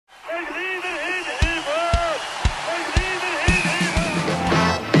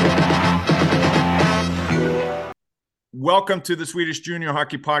Welcome to the Swedish Junior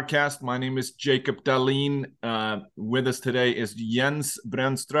Hockey Podcast. My name is Jacob Dahlin. With us today is Jens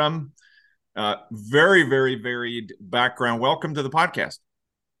Brandstrom. Very, very varied background. Welcome to the podcast.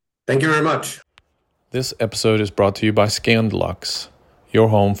 Thank you very much. This episode is brought to you by Scandlux, your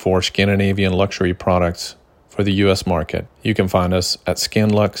home for Scandinavian luxury products for the U.S. market. You can find us at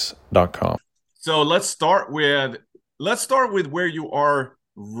scandlux.com. So let's start with where you are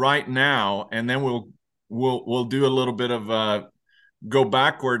right now, and then we'll do a little bit of go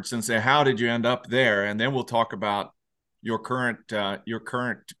backwards and say, how did you end up there? And then we'll talk about your current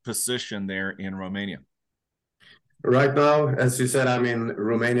position there in Romania. Right now, as you said, I'm in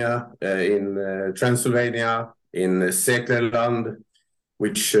Romania, in Transylvania, in Sekerland,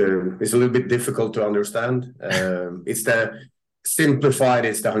 which is a little bit difficult to understand. It's the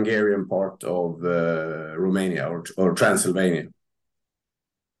Hungarian part of Romania or Transylvania.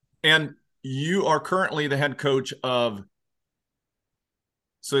 And you are currently the head coach of,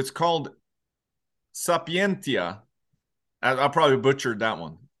 so it's called Sapientia. I probably butchered that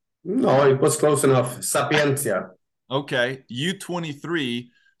one. No, it was close enough. Sapientia. Okay, U23.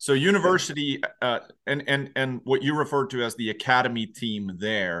 So university and what you refer to as the academy team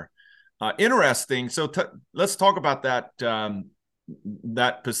there. Interesting. So let's talk about that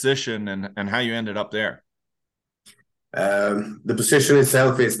position and how you ended up there. The position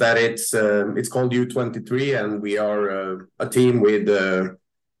itself is that it's called U23, and we are a team with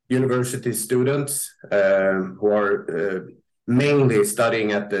university students who are mainly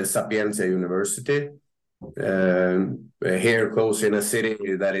studying at the Sapienza University here close in a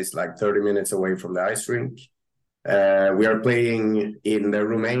city that is like 30 minutes away from the ice rink. We are playing in the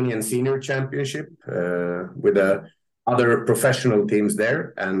Romanian Senior Championship with the other professional teams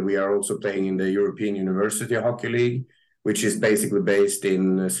there, and we are also playing in the European University Hockey League, which is basically based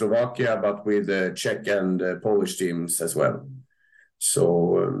in Slovakia, but with Czech and Polish teams as well.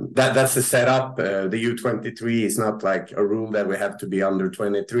 So that's the setup. The U23 is not like a rule that we have to be under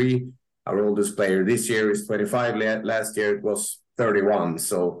 23. Our oldest player this year is 25. Last year it was 31.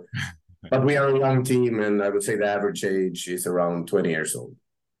 So, but we are a young team, and I would say the average age is around 20 years old.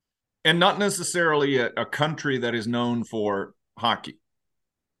 And not necessarily a country that is known for hockey.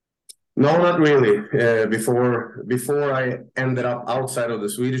 No, not really. Before I ended up outside of the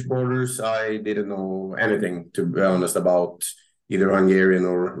Swedish borders, I didn't know anything, to be honest, about either Hungarian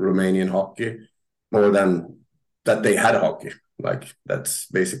or Romanian hockey, more than that they had hockey. Like, that's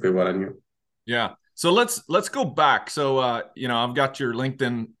basically what I knew. Yeah. So let's go back. So I've got your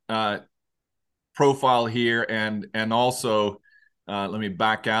LinkedIn profile here, and also let me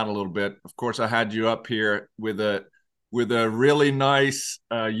back out a little bit. Of course, I had you up here with a really nice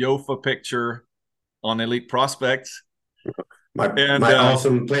Jofa picture on Elite Prospects. My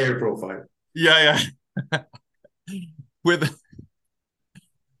awesome player profile. Yeah.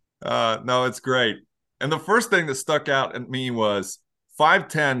 No, it's great. And the first thing that stuck out at me was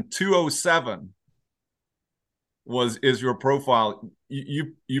 5'10", 207 is your profile.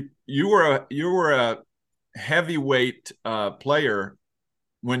 You were a heavyweight player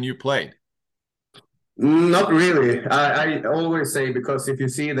when you played. Not really. I always say, because if you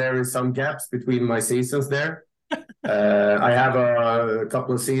see there is some gaps between my seasons there. I have a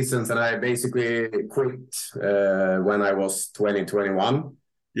couple of seasons, and I basically quit when I was 21.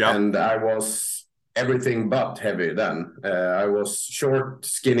 Yeah. And I was everything but heavy then. I was short,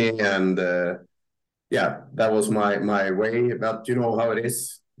 skinny, and that was my way. But you know how it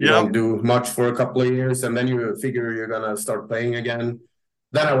is. You don't do much for a couple of years, and then you figure you're gonna start playing again.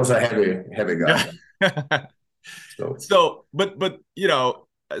 Then I was a heavy guy.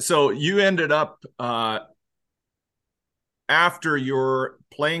 So you ended up after your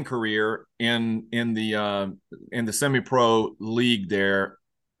playing career in the semi-pro league there.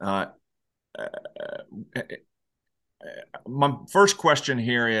 My first question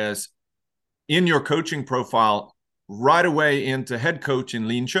here is, in your coaching profile, right away into head coach in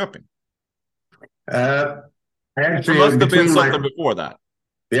Linköping. There must have been something before that.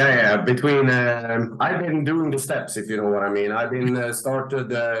 Yeah. I've been doing the steps, if you know what I mean. I've been started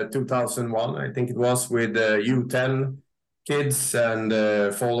 2001, I think it was, with U10 kids, and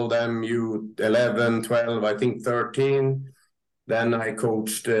follow them U11, 12, I think 13. Then I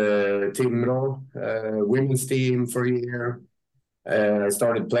coached Timrå women's team for a year. I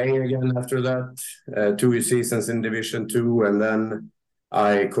started playing again after that, 2 seasons in Division 2, and then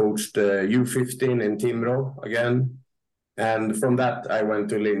I coached U15 in Timrå again. And from that, I went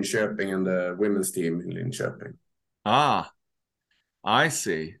to Linköping and the women's team in Linköping. I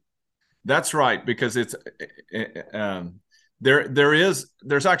see. That's right, because it's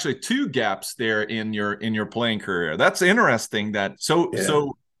there's actually two gaps there in your playing career. That's interesting. So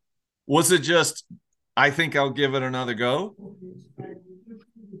was it just, I think I'll give it another go?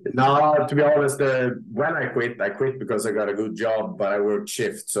 No, to be honest, when I quit because I got a good job, but I worked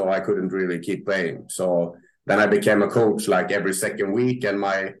shift, so I couldn't really keep playing. So then I became a coach like every second week, and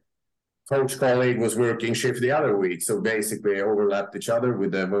my coach colleague was working shift the other week. So basically overlapped each other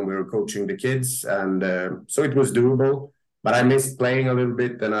with when we were coaching the kids. And so it was doable, but I missed playing a little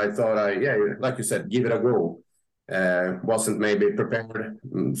bit. And I thought like you said, give it a go. Wasn't maybe prepared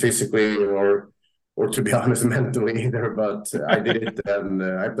physically or to be honest, mentally either, but I did it and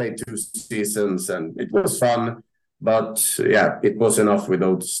I played 2 seasons and it was fun. But yeah, it was enough with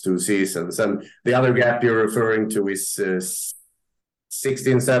those 2 seasons. And the other gap you're referring to is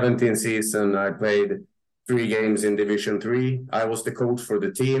 16-17 season. I played 3 games in Division 3. I was the coach for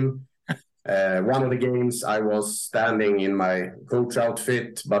the team. One of the games I was standing in my coach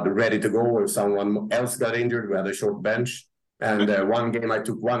outfit, but ready to go if someone else got injured. We had a short bench. And one game I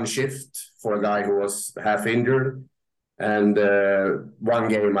took 1 shift for a guy who was half injured. And one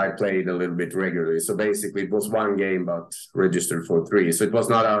game I played a little bit regularly. So basically it was 1 game, but registered for 3. So it was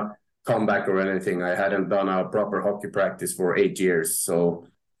not a comeback or anything. I hadn't done a proper hockey practice for 8 years. So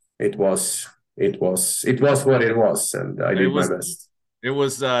it was what it was. And I did my best. It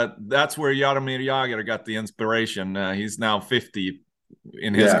was, that's where Jaromir Jagr got the inspiration. He's now 50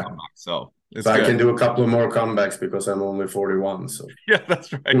 in his comeback. So I can do a couple of more comebacks because I'm only 41. So yeah,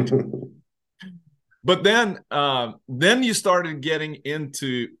 that's right. But then you started getting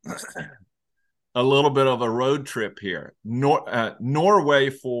into a little bit of a road trip here. Norway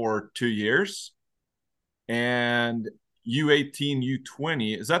for 2 years, and U18,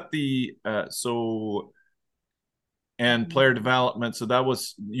 U20. Is that the and player development? So that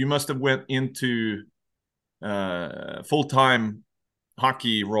was, you must have went into full-time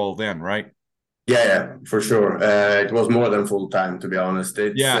hockey role then, right? Yeah, for sure. It was more than full-time, to be honest.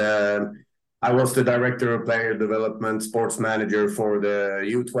 I was the director of player development, sports manager for the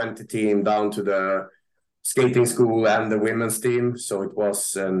U20 team down to the skating school and the women's team. So it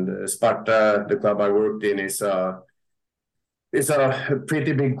was, and Sparta, the club I worked in, is a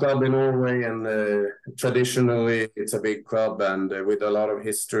pretty big club in Norway, and traditionally it's a big club and with a lot of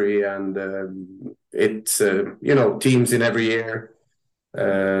history, and it's teams in every year.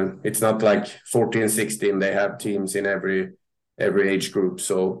 It's not like 14, 16. They have teams in every age group.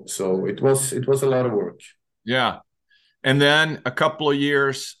 So it was a lot of work. Yeah. And then a couple of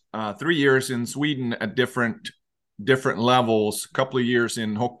years, 3 years in Sweden at different levels, a couple of years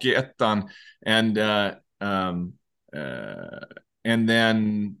in Hockey Ettan, and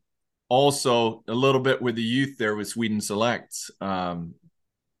then also a little bit with the youth there with Sweden Selects.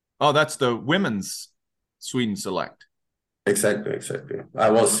 That's the women's Sweden Select. Exactly. I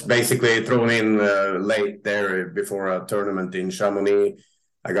was basically thrown in late there before a tournament in Chamonix.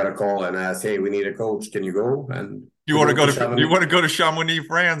 I got a call and asked, "Hey, we need a coach. Can you go?" And you want to go to Chamonix,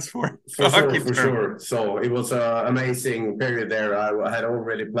 France for sure. So it was an amazing period there. I had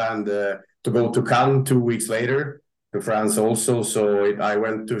already planned to go to Cannes 2 weeks later, to France also. So I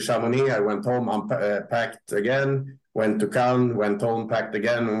went to Chamonix. I went home, packed again. Went to Cannes, went home, packed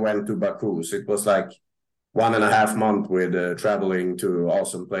again, and went to Baku. So it was like 1.5 months with traveling to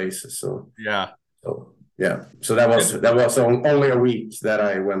awesome places. So that was only a week that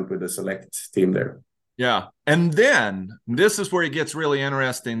I went with the select team there. Yeah, and then this is where it gets really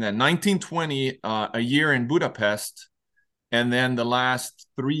interesting. Then 1920, a year in Budapest, and then the last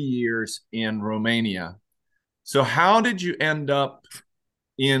 3 years in Romania. So how did you end up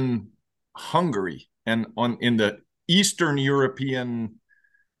in Hungary and in the Eastern European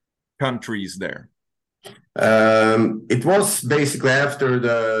countries there? It was basically after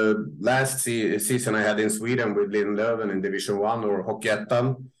the last season I had in Sweden with Lindlöven in Division 1 or Hockey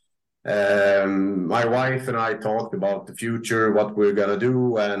Ettan. My wife and I talked about the future, what we're gonna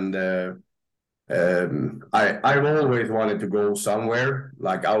do, and I've always wanted to go somewhere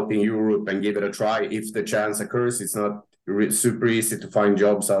like out in Europe and give it a try if the chance occurs. It's not super easy to find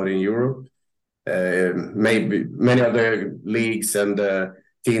jobs out in Europe. Maybe many other leagues and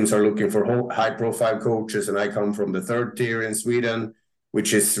teams are looking for high-profile coaches, and I come from the 3rd tier in Sweden,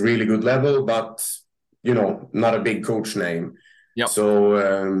 which is really good level, but not a big coach name. Yep.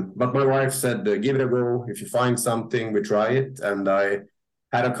 So, but my wife said, "Give it a go. If you find something, we try it." And I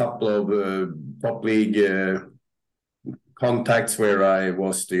had a couple of top league contacts where I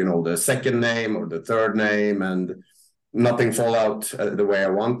was, the second name or the third name, and nothing fall out the way I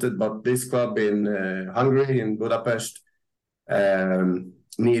wanted. But this club in Hungary, in Budapest,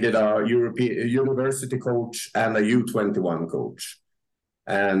 needed a European university coach and a U21 coach.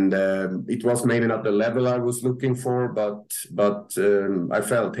 And it was maybe not the level I was looking for, but I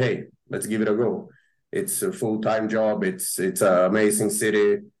felt, hey, let's give it a go. It's a full-time job. It's an amazing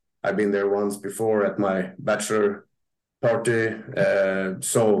city. I've been there once before at my bachelor party.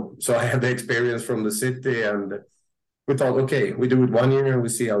 So I had the experience from the city, and we thought, okay, we do it 1 year and we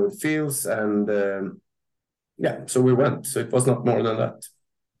see how it feels. And so we went. So it was not more than that.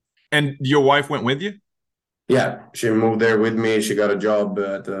 And your wife went with you? Yeah, she moved there with me. She got a job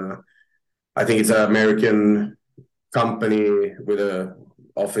at, I think it's an American company with an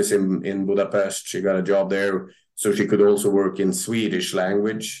office in Budapest. She got a job there, so she could also work in Swedish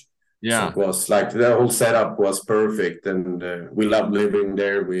language. Yeah. So it was like the whole setup was perfect, and we loved living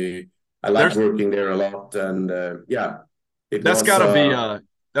there. I liked working there a lot, and that's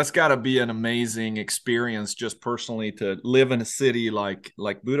got to be an amazing experience, just personally, to live in a city like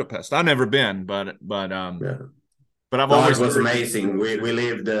Budapest. I've never been, but I've always. It was amazing. We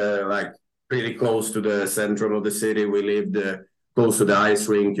lived like pretty close to the center of the city. We lived close to the ice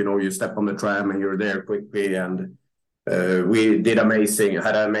rink. You know, you step on the tram and you're there quickly. And we had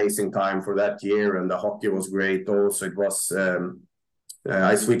an amazing time for that year. And the hockey was great. Also, it was.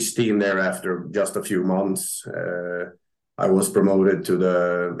 I switched team there after just a few months. I was promoted to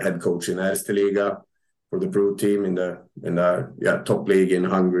the head coach in Erste Liga for the pro team in the top league in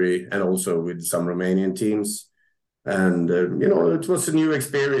Hungary, and also with some Romanian teams. And it was a new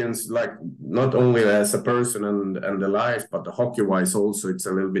experience, like not only as a person and the life, but the hockey-wise also. It's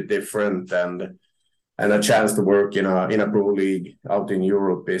a little bit different, and a chance to work in a pro league out in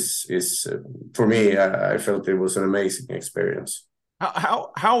Europe is for me. I felt it was an amazing experience.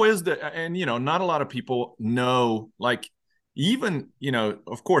 How is that? And not a lot of people know, like. Even,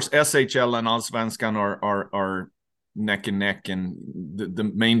 of course, SHL and Allsvenskan are neck and neck, and the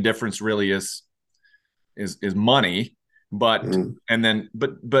main difference really is money. But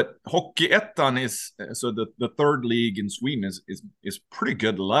but Hockeyettan is, so the third league in Sweden is pretty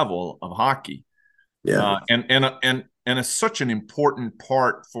good level of hockey. Yeah, and it's such an important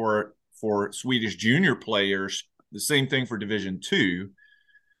part for Swedish junior players. The same thing for Division 2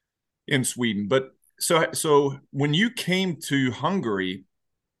 in Sweden, but. So when you came to Hungary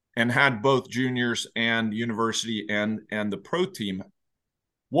and had both juniors and university and the pro team,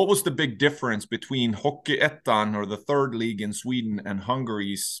 what was the big difference between Hockeyettan, or the third league in Sweden, and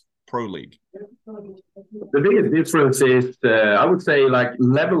Hungary's pro league? The biggest difference is, I would say, like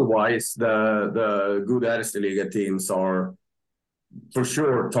level-wise, the good Erste Liga teams are for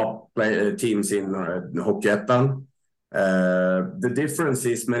sure top teams in Hockeyettan. The difference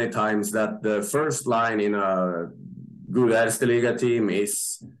is many times that the first line in a good Erste Liga team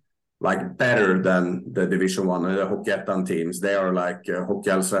is like better than the Division 1 and the Hockeyettan teams. They are like Hockey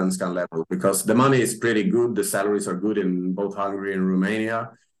Allsvenskan level, because the money is pretty good. The salaries are good in both Hungary and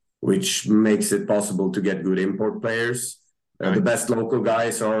Romania, which makes it possible to get good import players. The best local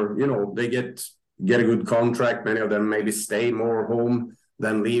guys are, they get a good contract. Many of them maybe stay more home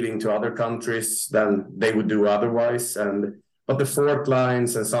than leaving to other countries than they would do otherwise. But the fourth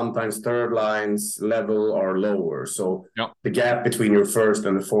lines and sometimes third lines level are lower. So the gap between your first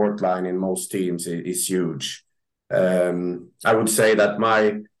and the fourth line in most teams is huge. I would say that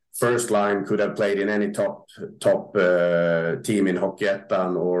my first line could have played in any top team in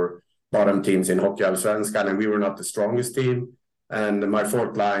Hockeyettan or bottom teams in Hockey Allsvenskan, and we were not the strongest team. And my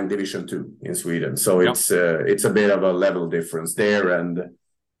fourth line, Division 2 in Sweden. So it's a bit of a level difference there, and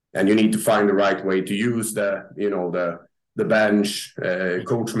you need to find the right way to use the bench.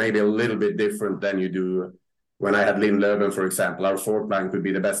 Coach maybe a little bit different than you do. When I had Lindlöven, for example, our fourth line could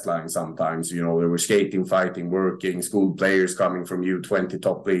be the best line sometimes. They were skating, fighting, working, school players coming from U20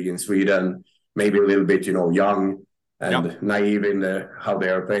 top league in Sweden, maybe a little bit, young and naive in how they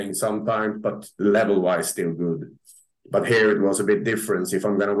are playing sometimes, but level-wise still good. But here it was a bit different. If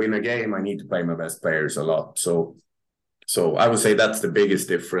I'm going to win a game, I need to play my best players a lot. So I would say that's the biggest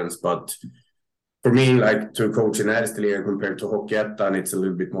difference. But for me, like to coach in Erste Liga compared to Hockeyettan, it's a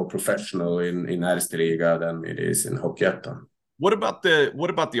little bit more professional in Erste Liga than it is in Hockeyettan. What about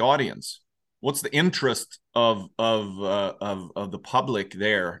the audience? What's the interest of the public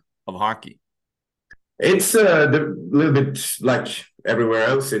there of hockey? It's a little bit like everywhere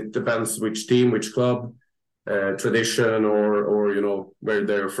else. It depends which team, which club. Tradition or where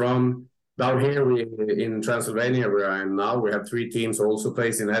they're from. Down here in Transylvania, where I am now, we have 3 teams also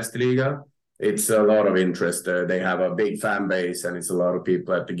plays in Erste Liga. It's a lot of interest. They have a big fan base, and it's a lot of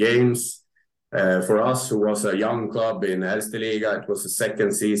people at the games. For us, who was a young club in Erste Liga, it was the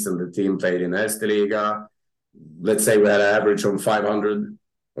second season the team played in Erste Liga. Let's say we had an average of 500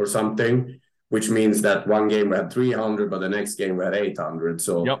 or something, which means that one game we had 300, but the next game we had 800.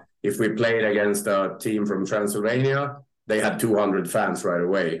 So if we played against a team from Transylvania, they had 200 fans right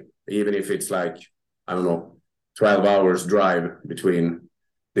away, even if it's like, I don't know, 12 hours drive between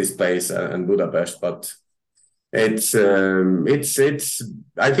this place and Budapest. But it's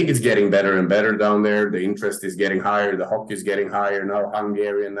I think it's getting better and better down there. The interest is getting higher. The hockey is getting higher. Now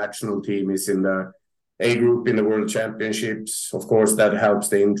Hungarian national team is in the A group in the World Championships. Of course, that helps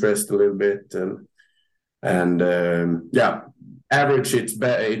the interest a little bit. Yeah, average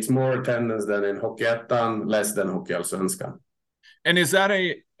it's more attendance than in Hockeyettan, less than Hockeyallsvenskan. And is that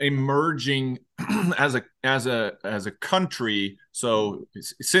a merging as a country? So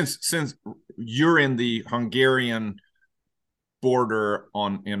since you're in the Hungarian border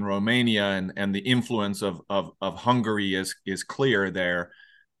in Romania, and the influence of Hungary is clear there,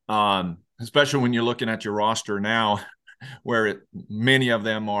 especially when you're looking at your roster now, where many of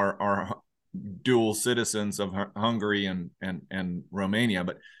them are dual citizens of Hungary and Romania.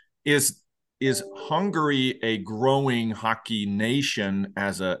 But is Hungary a growing hockey nation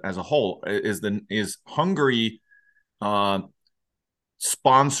as a whole? Is Hungary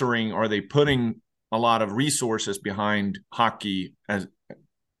sponsoring? Are they putting a lot of resources behind hockey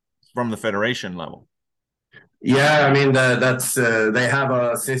from the federation level? Yeah, I mean that's they have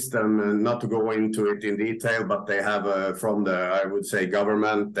a system. Not to go into it in detail, but they have from the, I would say,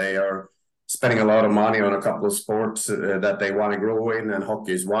 government. They are spending a lot of money on a couple of sports that they want to grow in, and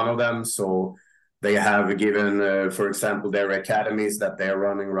hockey is one of them. So they have given, for example, their academies that they're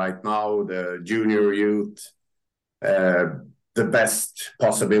running right now, the junior youth, the best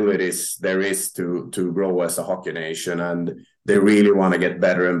possibilities there is to grow as a hockey nation, and they really want to get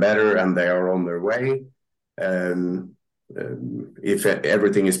better and better, and they are on their way. If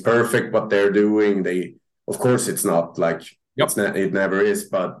everything is perfect, what they're doing, of course it's not like it never is,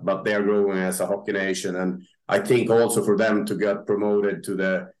 but they are growing as a hockey nation. And I think also for them to get promoted to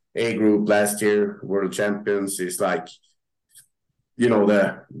the A group last year, world champions, is like,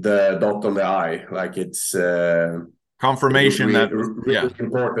 the dot on the I. Like it's confirmation really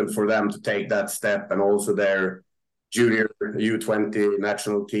important for them to take that step. And also their junior U20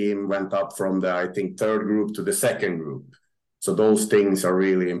 national team went up from the, I think, third group to the second group. So those things are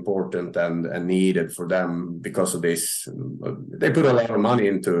really important and needed for them because of this. They put a lot of money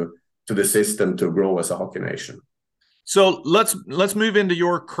into the system to grow as a hockey nation. So let's move into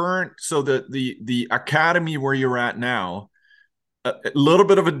your current. So the academy where you're at now, a little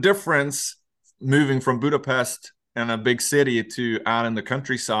bit of a difference moving from Budapest and a big city to out in the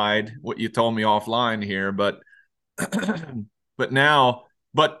countryside. What you told me offline here, but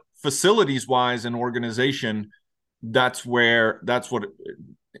facilities wise and organization, tell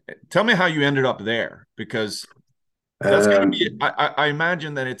me how you ended up there, because that's going to be, I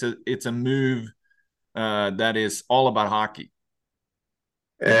imagine that it's a move that is all about hockey.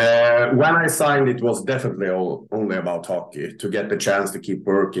 When I signed, it was definitely only about hockey, to get the chance to keep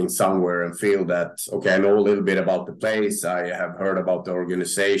working somewhere and feel that, okay, I know a little bit about the place. I have heard about the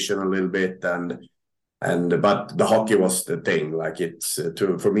organization a little bit, but the hockey was the thing. Like it's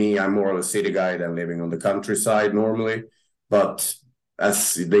for me, I'm more of a city guy than living on the countryside normally. But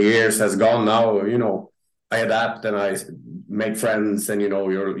as the years has gone now, I adapt and I make friends, and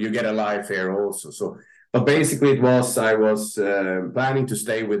you get a life here also. So, but basically, I was planning to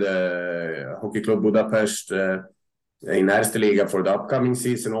stay with Hockey Club Budapest in Erste Liga for the upcoming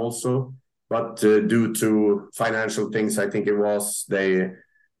season also. But due to financial things, I think they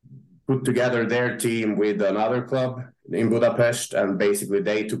put together their team with another club in Budapest, and basically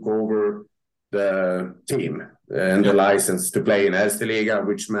they took over the team and the license to play in Erste Liga,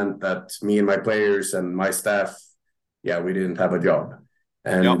 which meant that me and my players and my staff, we didn't have a job.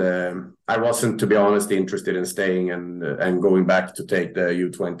 And I wasn't, to be honest, interested in staying and going back to take the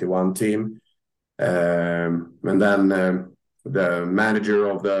U21 team. And then the manager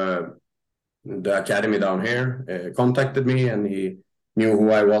of the academy down here contacted me, and he knew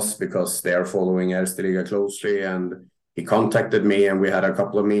who I was because they are following Erste Liga closely, and he contacted me, and we had a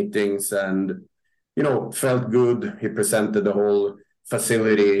couple of meetings, and felt good. He presented the whole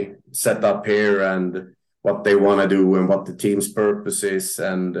facility set up here and what they want to do and what the team's purpose is,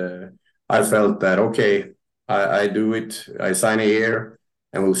 and I felt that, okay, I do it. I sign a year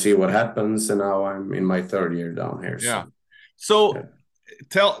and we'll see what happens. And now I'm in my third year down here. So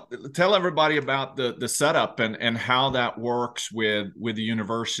tell everybody about the setup and how that works with the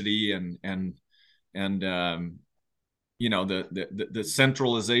university and the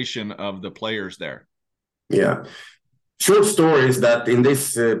centralization of the players there. Yeah. Short story is that in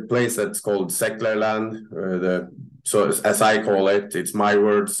this place that's called Seklerland, so as I call it, it's my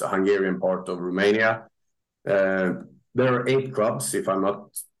words, a Hungarian part of Romania. There are 8 clubs, if I'm not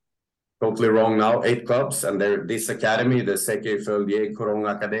totally wrong now, 8 clubs, and this academy, the Székelyföldi Korong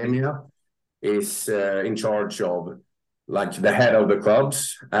Academia, is in charge of like the head of the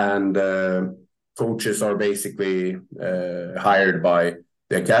clubs, and coaches are basically hired by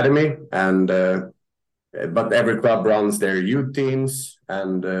the academy, and but every club runs their youth teams,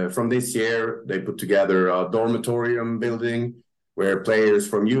 and from this year they put together a dormitorium building where players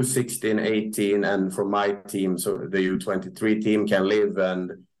from U16, 18, and from my team, so the U23 team, can live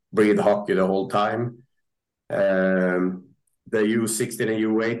and breathe hockey the whole time. The U16 and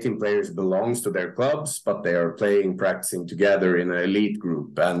U18 players belongs to their clubs, but they are practicing together in an elite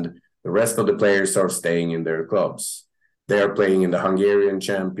group, and the rest of the players are staying in their clubs. They are playing in the Hungarian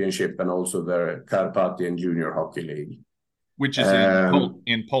Championship and also the Carpathian Junior Hockey League. Which is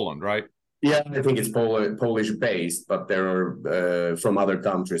in Poland, right? Yeah, I think it's Polish-based, but there are from other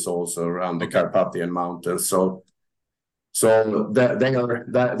countries also around the Carpathian Mountains. So they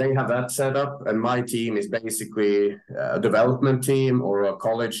have that set up, and my team is basically a development team or a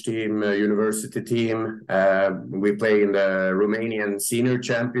college team, a university team. We play in the Romanian Senior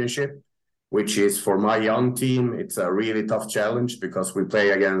Championship, which is for my young team. It's a really tough challenge because we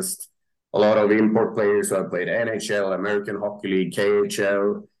play against a lot of import players who have played NHL, American Hockey League,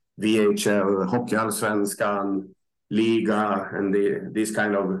 KHL, VHL, Hockey Allsvenskan, Liga, and these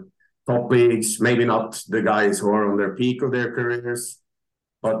kind of top leagues. Maybe not the guys who are on their peak of their careers,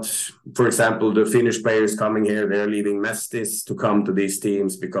 but for example, the Finnish players coming here, they're leaving Mestis to come to these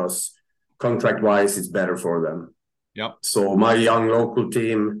teams because contract-wise, it's better for them. Yep. So my young local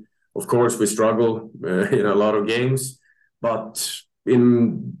team, of course, we struggle in a lot of games, but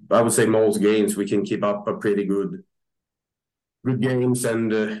in, I would say, most games, we can keep up a pretty good games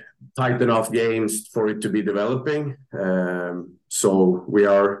and tight enough games for it to be developing. So we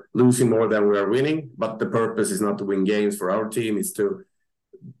are losing more than we are winning, but the purpose is not to win games for our team. It's to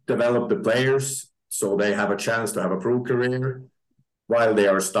develop the players so they have a chance to have a pro career while they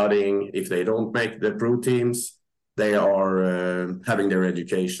are studying. If they don't make the pro teams, they are having their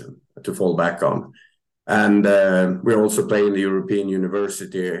education to fall back on. And we're also playing the European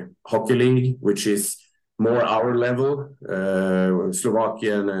University Hockey League, which is more our level,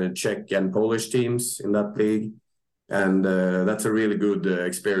 Slovakian, Czech, and Polish teams in that league. And that's a really good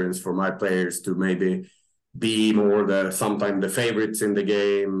experience for my players to maybe be more sometimes the favorites in the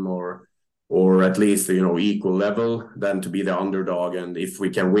game, or at least, equal level, than to be the underdog. And if we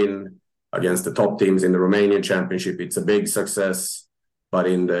can win against the top teams in the Romanian Championship, it's a big success. But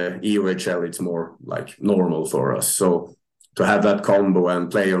in the EUHL, it's more like normal for us. So to have that combo and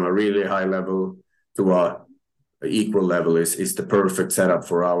play on a really high level to a equal level is the perfect setup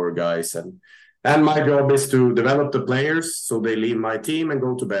for our guys. And my job is to develop the players so they leave my team and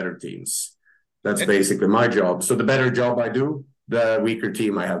go to better teams. That's basically my job. So the better job I do, the weaker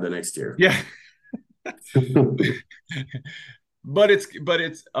team I have the next year. Yeah. But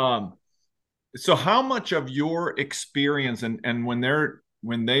it's so how much of your experience and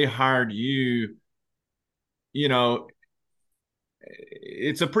when they hired you,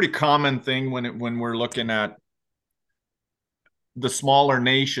 it's a pretty common thing when we're looking at the smaller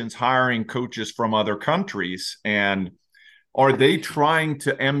nations hiring coaches from other countries, and are they trying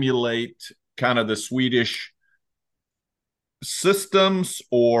to emulate kind of the Swedish systems,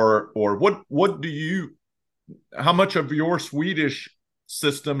 or how much of your Swedish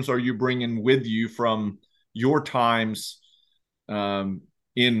systems are you bringing with you from your times in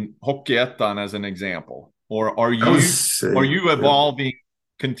Hockeyettan as an example, or are you evolving,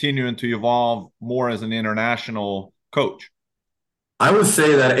 continuing to evolve more as an international coach? I would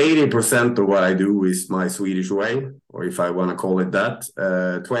say that 80% of what I do is my Swedish way, or if I want to call it that.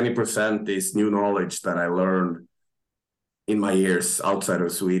 20% is new knowledge that I learned in my years outside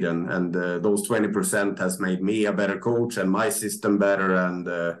of Sweden. And those 20% has made me a better coach and my system better, and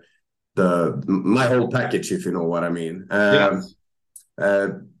my whole package, if you know what I mean. Yes.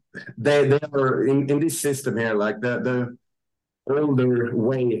 They are in this system here, like the older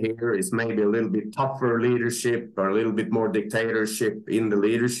way here is maybe a little bit tougher leadership, or a little bit more dictatorship in the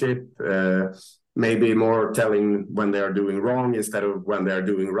leadership, maybe more telling when they are doing wrong instead of when they are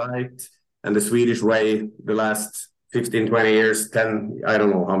doing right. And the Swedish way, the last 15, 20 years, 10, I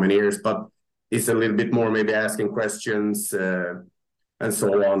don't know how many years, but it's a little bit more maybe asking questions and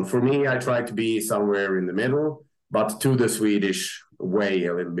so on. For me, I try to be somewhere in the middle, but to the Swedish way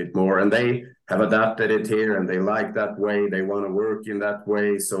a little bit more. And they have adapted it here, and they like that way. They want to work in that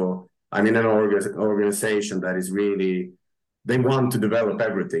way. So I'm in an organization that is really they want to develop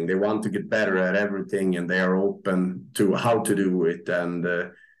everything. They want to get better at everything, and they are open to how to do it. And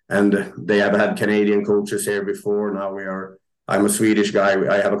they have had Canadian coaches here before. Now I'm a Swedish guy.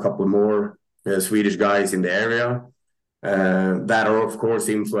 I have a couple more Swedish guys in the area that are, of course,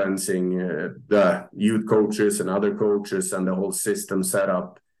 influencing the youth coaches and other coaches and the whole system set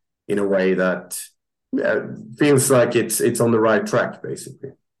up in a way that feels like it's on the right track, basically.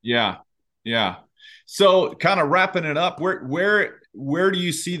 Yeah. So kind of wrapping it up, where do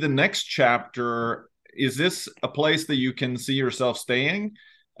you see the next chapter? Is this a place that you can see yourself staying,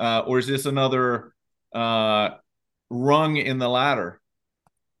 or is this another rung in the ladder?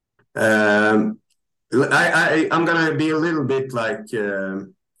 I'm gonna be a little bit like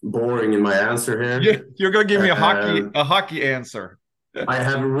boring in my answer here. You're gonna give me a hockey answer. I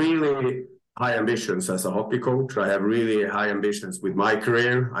have really high ambitions as a hockey coach. I have really high ambitions with my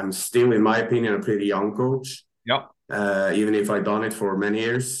career. I'm still, in my opinion, a pretty young coach. Yep. Even if I've done it for many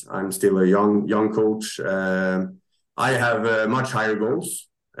years, I'm still a young coach. I have much higher goals.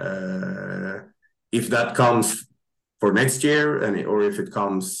 If that comes for next year, or if it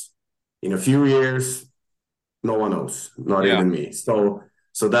comes in a few years, no one knows, not even me. So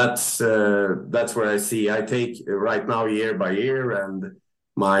that's where I see. I take right now year by year, and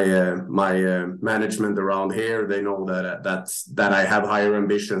my management around here, they know that I have higher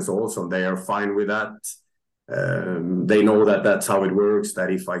ambitions also. They are fine with that. They know that that's how it works,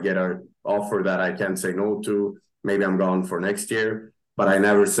 that if I get an offer that I can't say no to, maybe I'm gone for next year, but I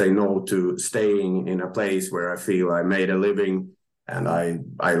never say no to staying in a place where I feel I made a living and I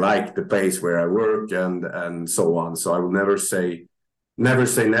like the place where I work and so on. So I will never say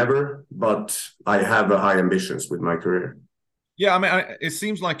never, but I have high ambitions with my career. Yeah, I mean, it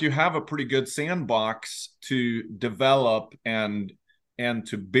seems like you have a pretty good sandbox to develop and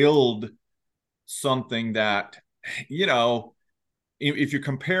to build something that, if you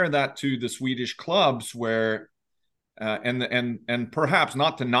compare that to the Swedish clubs where, and perhaps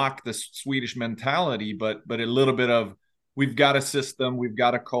not to knock the Swedish mentality, but a little bit of, we've got a system, we've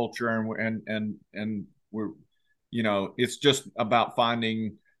got a culture, and we're, it's just about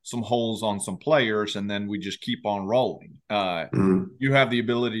finding some holes on some players, and then we just keep on rolling. You have the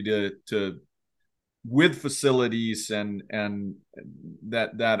ability to with facilities and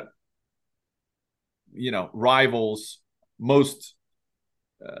that rivals most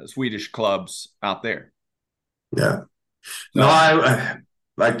Swedish clubs out there. Yeah. No,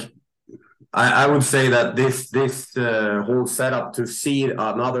 I would say that this whole setup to see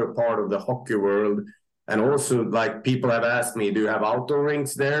another part of the hockey world. And also, like, people have asked me, do you have outdoor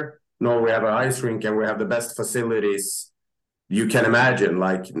rinks there? No, we have an ice rink, and we have the best facilities you can imagine.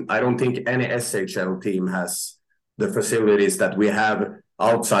 Like, I don't think any SHL team has the facilities that we have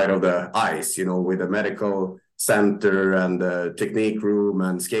outside of the ice, with a medical center and the technique room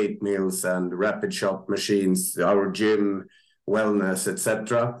and skate mills and rapid shot machines, our gym, wellness,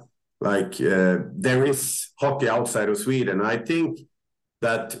 etc. Like, there is hockey outside of Sweden. I think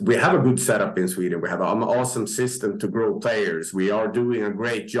that we have a good setup in Sweden. We have an awesome system to grow players. We are doing a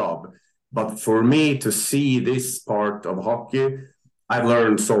great job. But for me to see this part of hockey, I've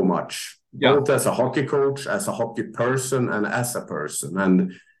learned so much, both as a hockey coach, as a hockey person, and as a person.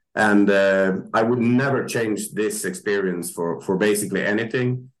 And I would never change this experience for basically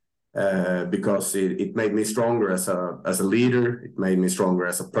anything, because it made me stronger as a leader. It made me stronger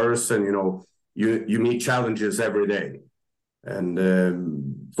as a person. You meet challenges every day. And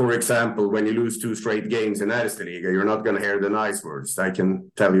for example, when you lose 2 straight games in Erste-Liga, you're not going to hear the nice words. I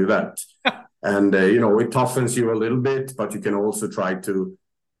can tell you that. And it toughens you a little bit, but you can also try to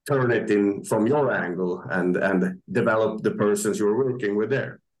turn it in from your angle and develop the persons you're working with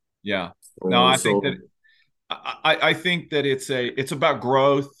there. Yeah. No, I think that it's about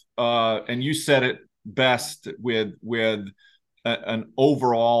growth. And you said it best with an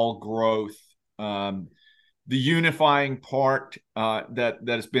overall growth. The unifying part that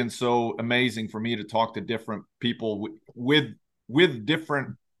has been so amazing for me to talk to different people with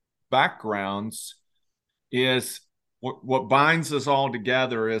different backgrounds is what binds us all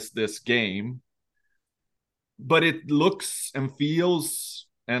together is this game, but it looks and feels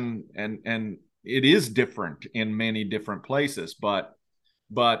and it is different in many different places, but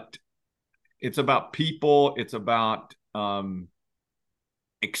it's about people, it's about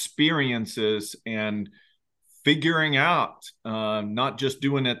experiences and figuring out, not just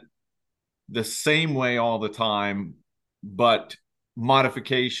doing it the same way all the time, but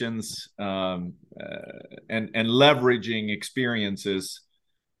modifications and leveraging experiences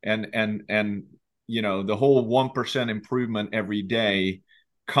and the whole 1% improvement every day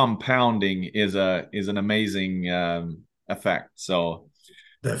compounding is an amazing effect. So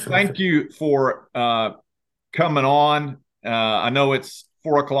Definitely. thank you for coming on. I know it's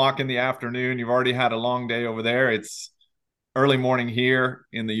 4:00 in the afternoon. You've already had a long day over there. It's early morning here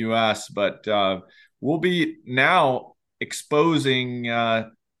in the US, but we'll be now exposing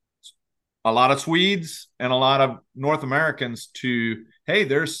a lot of Swedes and a lot of North Americans to, hey,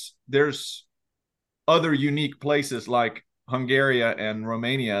 there's other unique places like Hungary and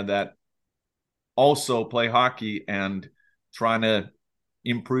Romania that also play hockey and trying to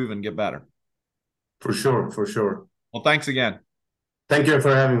improve and get better. For sure, for sure. Well, thanks again. Thank you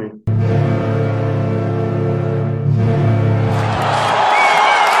for having me.